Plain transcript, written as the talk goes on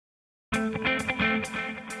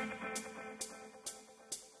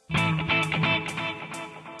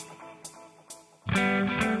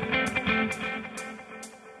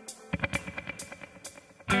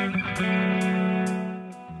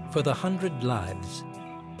For the 100 Lives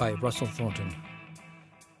by Russell Thornton.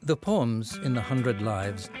 The poems in the 100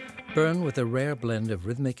 Lives burn with a rare blend of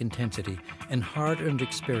rhythmic intensity and hard-earned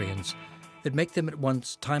experience that make them at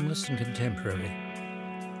once timeless and contemporary.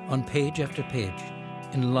 On page after page,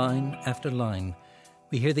 in line after line,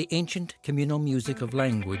 we hear the ancient communal music of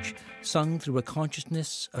language sung through a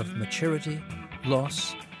consciousness of maturity,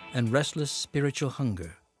 loss, and restless spiritual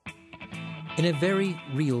hunger. In a very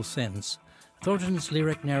real sense, Thornton's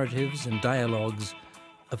lyric narratives and dialogues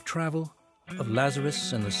of travel, of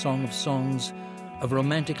Lazarus and the Song of Songs, of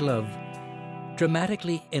romantic love,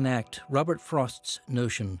 dramatically enact Robert Frost's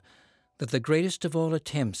notion that the greatest of all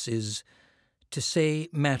attempts is to say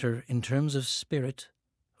matter in terms of spirit,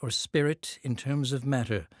 or spirit in terms of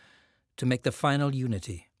matter, to make the final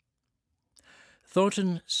unity.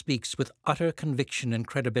 Thornton speaks with utter conviction and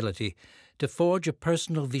credibility to forge a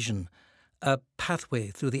personal vision, a pathway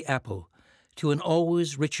through the apple, to an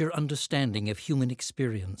always richer understanding of human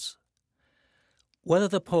experience. Whether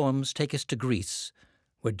the poems take us to Greece,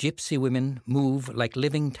 where gypsy women move like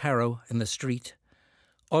living tarot in the street,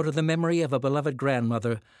 or to the memory of a beloved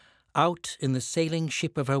grandmother out in the sailing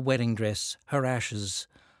ship of her wedding dress, her ashes,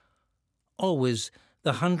 always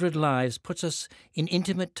the 100 Lives puts us in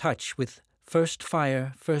intimate touch with first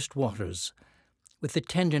fire, first waters, with the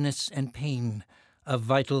tenderness and pain of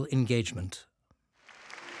vital engagement.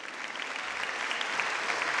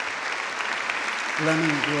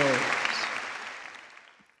 Lemon groves.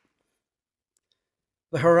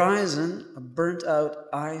 The horizon, a burnt-out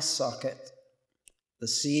eye socket. The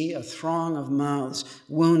sea, a throng of mouths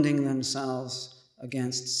wounding themselves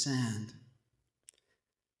against sand.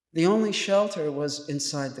 The only shelter was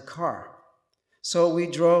inside the car, so we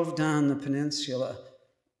drove down the peninsula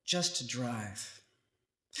just to drive,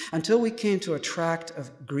 until we came to a tract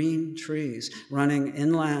of green trees running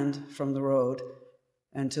inland from the road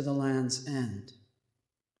and to the land's end.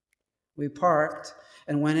 We parked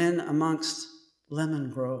and went in amongst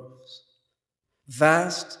lemon groves,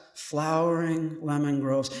 vast flowering lemon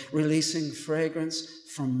groves releasing fragrance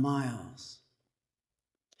for miles,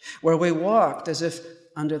 where we walked as if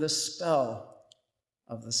under the spell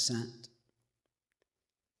of the scent,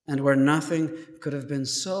 and where nothing could have been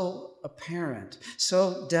so apparent,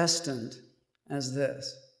 so destined as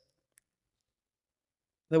this,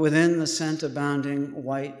 that within the scent-abounding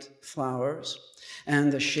white flowers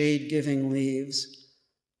and the shade-giving leaves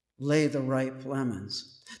lay the ripe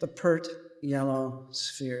lemons, the pert yellow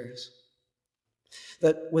spheres.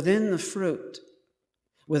 That within the fruit,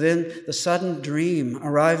 within the sudden dream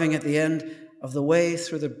arriving at the end of the way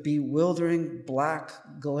through the bewildering black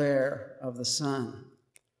glare of the sun,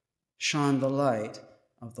 shone the light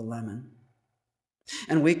of the lemon.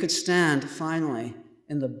 And we could stand finally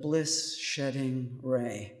in the bliss-shedding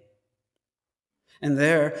ray. And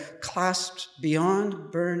there, clasped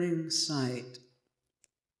beyond burning sight,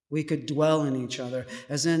 we could dwell in each other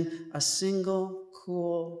as in a single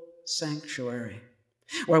cool sanctuary,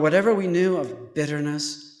 where whatever we knew of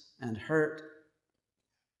bitterness and hurt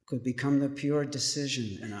could become the pure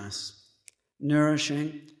decision in us,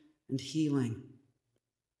 nourishing and healing,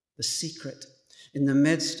 the secret in the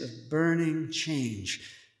midst of burning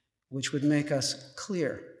change, which would make us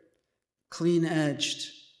clear, clean-edged,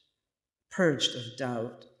 purged of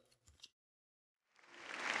doubt.